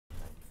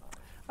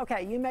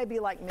Okay, you may be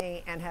like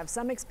me and have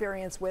some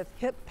experience with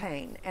hip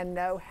pain and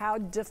know how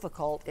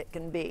difficult it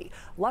can be.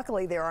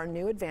 Luckily, there are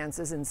new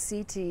advances in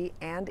CT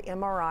and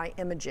MRI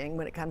imaging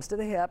when it comes to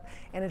the hip,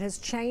 and it has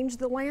changed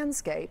the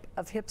landscape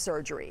of hip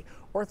surgery.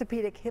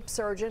 Orthopedic hip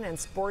surgeon and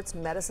sports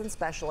medicine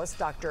specialist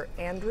Dr.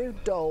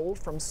 Dold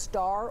from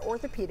Star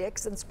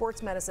Orthopedics and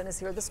Sports Medicine is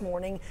here this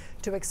morning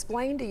to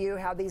explain to you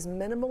how these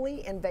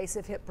minimally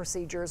invasive hip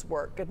procedures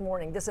work. Good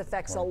morning. This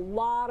affects a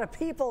lot of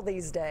people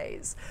these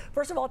days.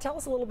 First of all, tell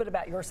us a little bit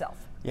about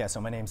yourself. Yeah, so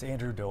my name's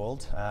Dr.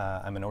 Dold.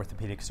 I'm an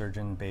orthopedic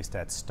surgeon based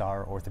at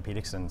Star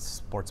Orthopedics and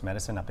Sports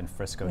Medicine up in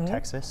Frisco,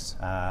 Texas.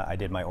 I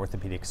did my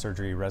orthopedic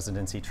surgery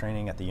residency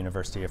training at the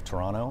University of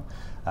Toronto,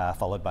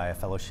 followed by a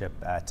fellowship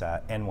at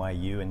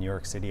NYU in New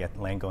York City at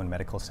Langone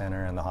Medical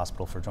Center and the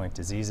Hospital for Joint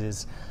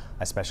Diseases.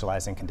 I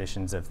specialize in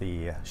conditions of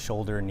the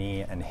shoulder,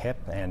 knee, and hip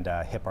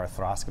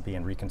arthroscopy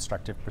and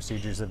reconstructive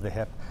procedures of the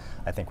hip.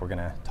 I think we're going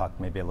to talk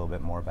maybe a little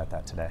bit more about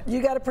that today. You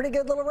got a pretty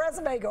good little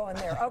resume going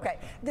there. Okay,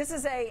 this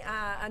is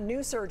a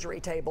new surgery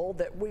table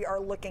that we are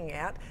looking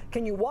at.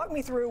 Can you walk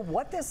me through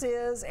what this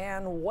is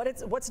and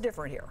what's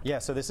different here? Yeah,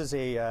 so this is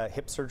a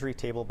hip surgery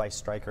table by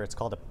Stryker. It's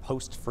called a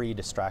post-free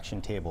distraction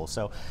table.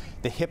 So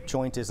the hip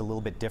joint is a little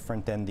bit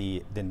different than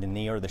the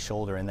knee or the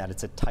shoulder in that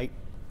it's a tight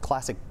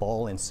classic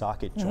ball and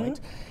socket joint,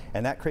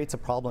 and that creates a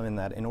problem in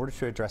that in order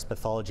to address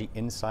pathology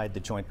inside the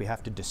joint, we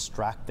have to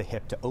distract the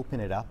hip to open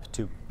it up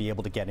to be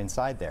able to get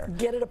inside there.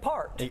 Get it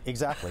apart.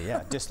 Exactly,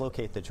 yeah,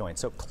 dislocate the joint.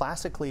 So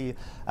classically,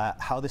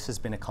 how this has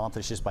been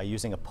accomplished is by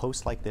using a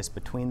post like this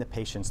between the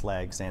patient's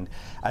legs, and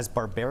as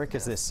barbaric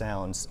as this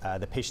sounds,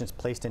 the patient's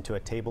placed into a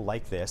table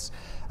like this,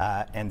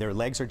 and their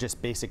legs are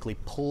just basically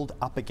pulled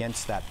up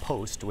against that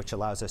post, which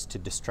allows us to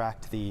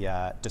distract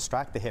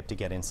the hip to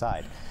get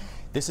inside.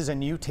 This is a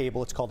new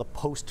table. It's called a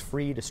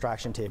post-free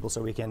distraction table,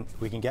 so we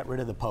can get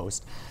rid of the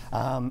post.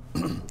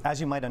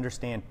 As you might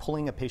understand,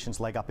 pulling a patient's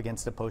leg up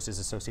against the post is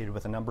associated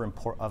with a number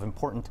of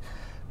important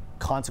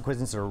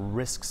consequences or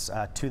risks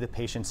to the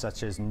patient,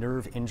 such as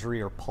nerve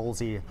injury or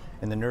palsy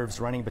in the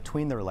nerves running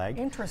between their leg.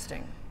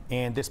 Interesting.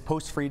 And this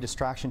post-free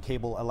distraction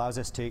table allows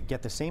us to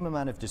get the same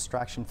amount of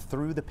distraction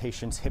through the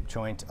patient's hip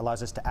joint,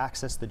 allows us to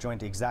access the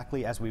joint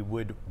exactly as we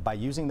would by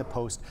using the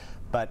post,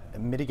 but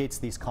mitigates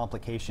these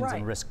complications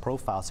and risk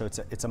profile. So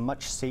it's a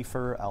much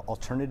safer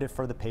alternative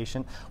for the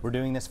patient. We're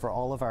doing this for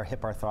all of our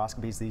hip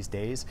arthroscopies these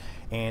days,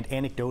 and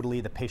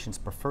anecdotally, the patients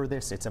prefer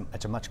this. It's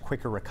a much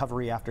quicker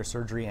recovery after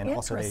surgery, and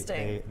also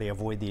they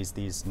avoid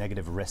these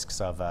negative risks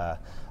of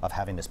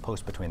having this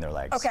post between their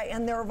legs. Okay,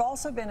 and there have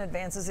also been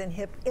advances in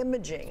hip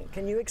imaging.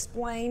 Can you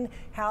explain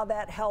how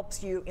that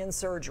helps you in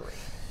surgery?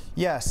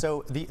 Yeah,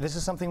 so this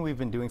is something we've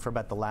been doing for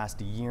about the last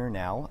year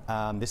now.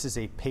 This is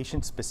a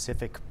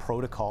patient-specific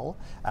protocol.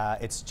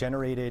 It's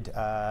generated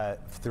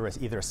through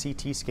either a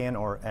CT scan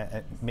or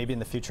maybe in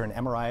the future an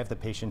MRI of the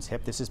patient's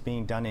hip. This is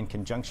being done in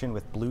conjunction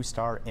with Blue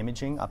Star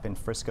Imaging up in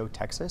Frisco,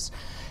 Texas.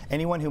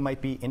 Anyone who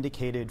might be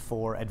indicated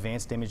for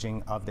advanced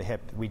imaging of the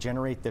hip, we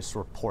generate this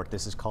report.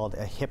 This is called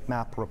a hip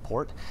map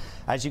report.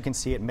 As you can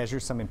see, it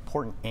measures some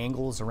important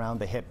angles around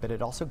the hip, but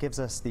it also gives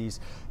us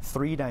these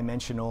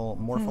three-dimensional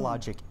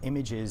morphologic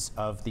images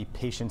of the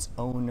patient's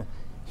own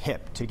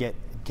hip to get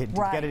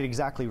it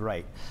exactly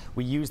right.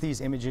 We use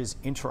these images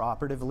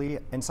intraoperatively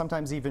and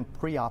sometimes even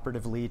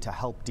preoperatively to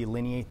help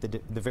delineate the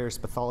various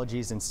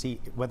pathologies and see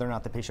whether or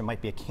not the patient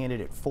might be a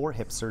candidate for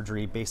hip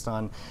surgery based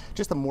on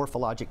just the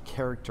morphologic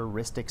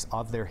characteristics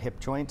of their hip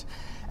joint.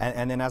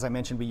 And then, as I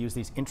mentioned, we use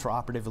these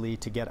intraoperatively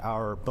to get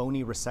our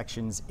bony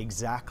resections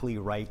exactly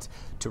right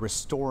to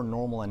restore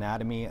normal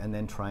anatomy and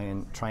then try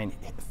and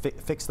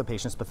fix the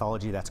patient's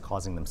pathology that's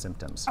causing them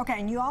symptoms. Okay,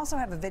 and you also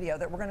have a video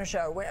that we're going to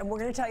show, and we're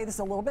going to tell you this is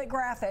a little bit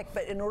graphic,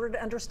 but in order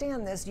to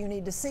understand this, you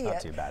need to see it.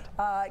 Not too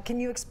bad. Can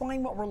you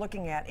explain what we're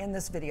looking at in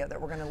this video that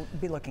we're going to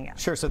be looking at?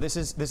 Sure. So this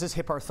is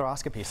hip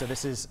arthroscopy. So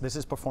this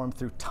is performed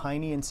through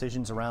tiny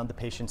incisions around the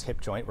patient's hip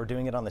joint. We're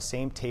doing it on the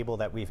same table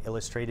that we've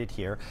illustrated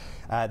here.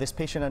 This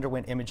patient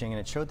underwent imaging, and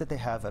it showed that they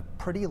have a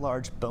pretty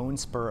large bone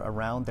spur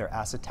around their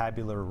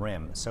acetabular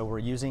rim. So we're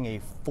using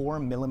a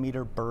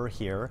 4mm burr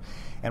here,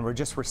 and we're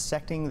just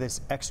resecting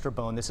this extra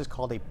bone. This is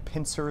called a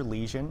pincer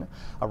lesion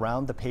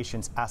around the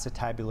patient's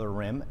acetabular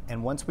rim.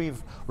 And once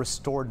we've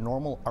restored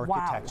normal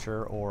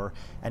architecture or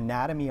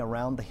anatomy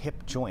around the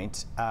hip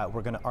joint,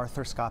 we're going to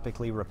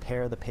arthroscopically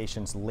repair the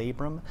patient's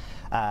labrum.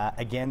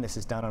 Again, this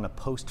is done on a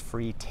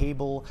post-free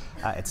table.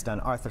 It's done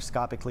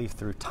arthroscopically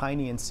through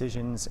tiny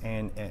incisions,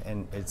 and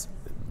it's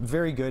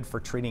very good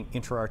for treating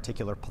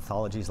intra-articular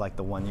pathologies like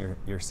the one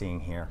you're seeing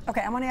here.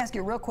 Okay, I want to ask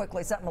you real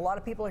quickly something a lot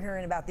of people are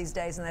hearing about these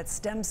days, and that's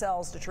stem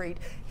cells to treat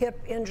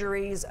hip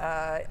injuries,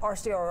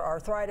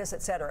 osteoarthritis,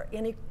 etc.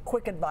 Any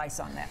quick advice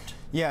on that?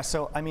 Yeah,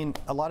 so I mean,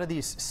 a lot of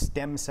these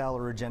stem cell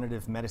or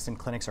regenerative medicine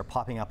clinics are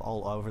popping up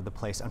all over the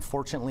place.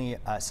 Unfortunately,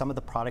 some of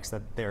the products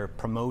that they're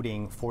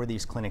promoting for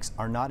these clinics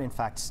are not in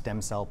fact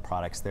stem cell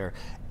products. They're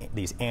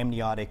these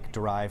amniotic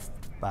derived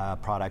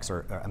products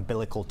or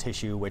umbilical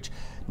tissue, which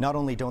not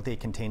only don't they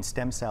contain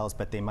stem cells,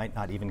 but they might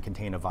not even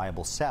contain a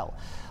viable cell.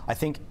 I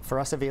think for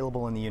us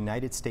available in the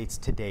United States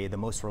today, the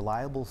most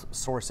reliable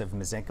source of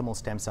mesenchymal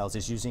stem cells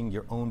is using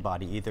your own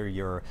body, either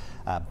your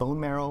bone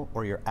marrow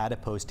or your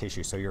adipose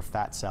tissue, so your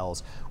fat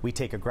cells. We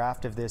take a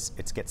graft of this,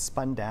 it gets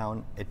spun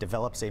down, it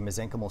develops a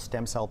mesenchymal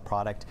stem cell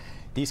product.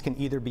 These can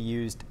either be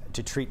used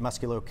to treat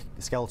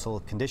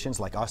musculoskeletal conditions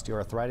like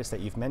osteoarthritis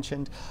that you've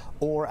mentioned,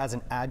 or as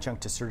an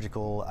adjunct to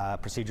surgical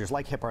procedures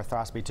like hip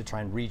arthroscopy to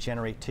try and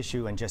regenerate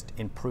tissue and just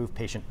improve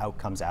patient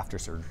outcomes after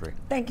surgery.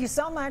 Thank you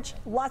so much.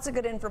 Lots of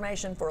good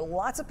information for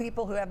lots of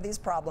people who have these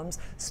problems.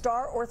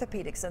 Star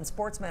Orthopedics and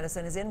Sports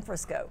Medicine is in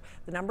Frisco.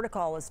 The number to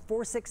call is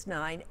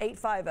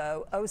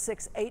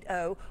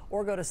 469-850-0680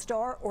 or go to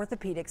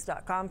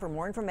starorthopedics.com for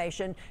more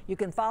information. You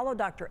can follow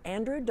Dr.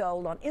 Andrew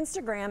Dold on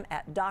Instagram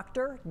at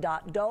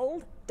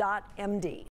dr.dold.md.